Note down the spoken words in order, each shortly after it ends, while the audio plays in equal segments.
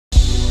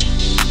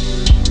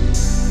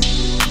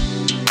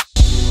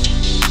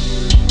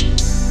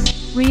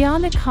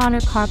Rianna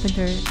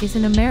Carpenter is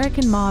an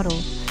American model,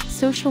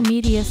 social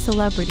media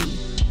celebrity,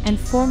 and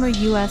former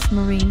U.S.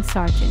 Marine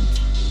Sergeant.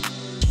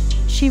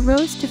 She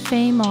rose to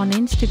fame on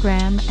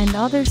Instagram and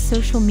other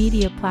social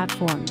media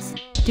platforms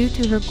due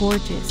to her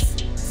gorgeous,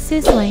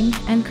 sizzling,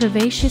 and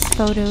curvaceous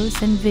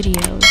photos and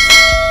videos.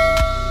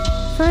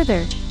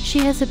 Further, she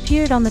has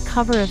appeared on the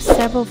cover of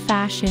several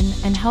fashion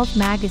and health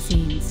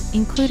magazines,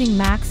 including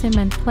Maxim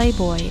and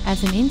Playboy,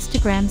 as an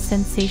Instagram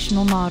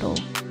sensational model.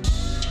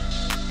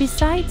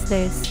 Besides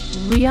this,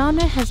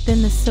 Rianna has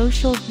been the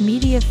social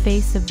media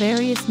face of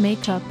various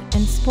makeup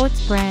and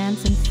sports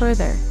brands, and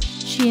further,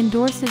 she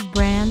endorses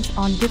brands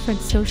on different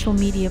social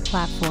media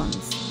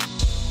platforms.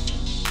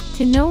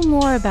 To know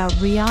more about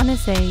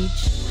Rianna's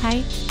age,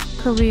 height,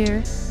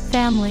 career,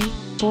 family,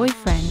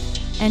 boyfriend,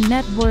 and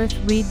net worth,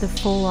 read the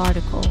full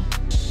article.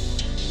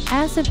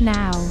 As of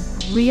now,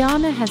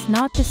 Rianna has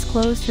not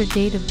disclosed her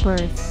date of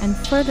birth and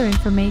further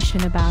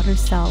information about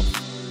herself.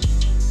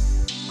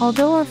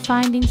 Although our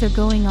findings are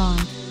going on,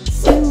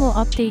 soon we'll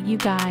update you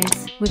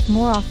guys with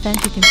more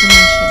authentic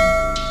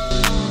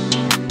information.